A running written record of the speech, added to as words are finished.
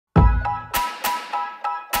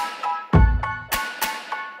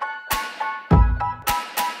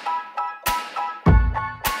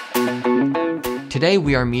Today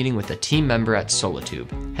we are meeting with a team member at Solatube,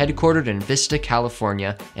 headquartered in Vista,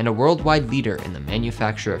 California, and a worldwide leader in the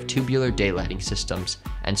manufacture of tubular daylighting systems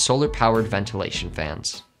and solar-powered ventilation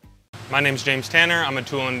fans. My name's James Tanner. I'm a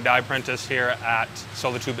tool and die apprentice here at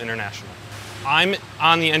Solatube International. I'm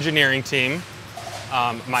on the engineering team.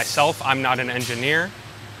 Myself, I'm not an engineer.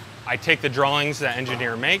 I take the drawings that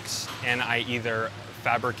engineer makes and I either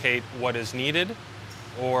fabricate what is needed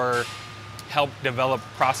or help develop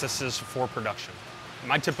processes for production.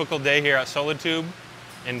 My typical day here at Solatube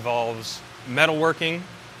involves metalworking,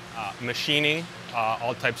 machining,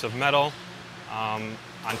 all types of metal. On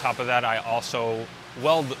top of that, I also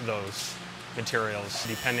weld those materials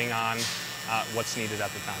depending on what's needed at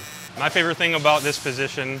the time. My favorite thing about this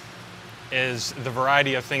position is the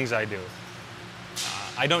variety of things I do.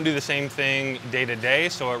 I don't do the same thing day to day,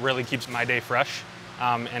 so it really keeps my day fresh.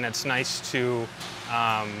 And it's nice to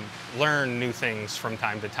learn new things from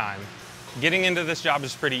time to time. Getting into this job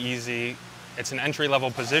is pretty easy. It's an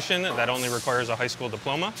entry-level position that only requires a high school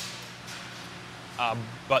diploma.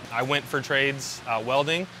 But I went for trades,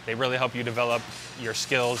 welding. They really help you develop your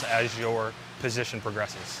skills as your position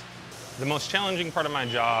progresses. The most challenging part of my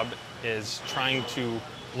job is trying to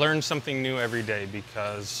learn something new every day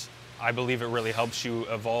because I believe it really helps you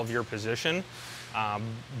evolve your position.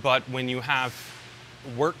 But when you have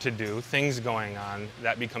work to do, things going on,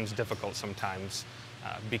 that becomes difficult sometimes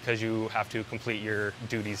because you have to complete your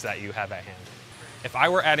duties that you have at hand. If I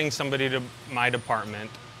were adding somebody to my department,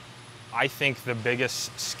 I think the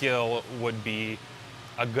biggest skill would be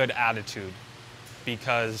a good attitude,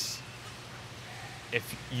 because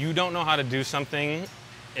if you don't know how to do something,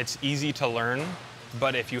 it's easy to learn,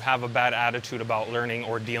 but if you have a bad attitude about learning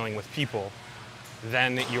or dealing with people,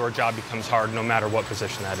 then your job becomes hard no matter what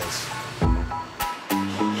position that is.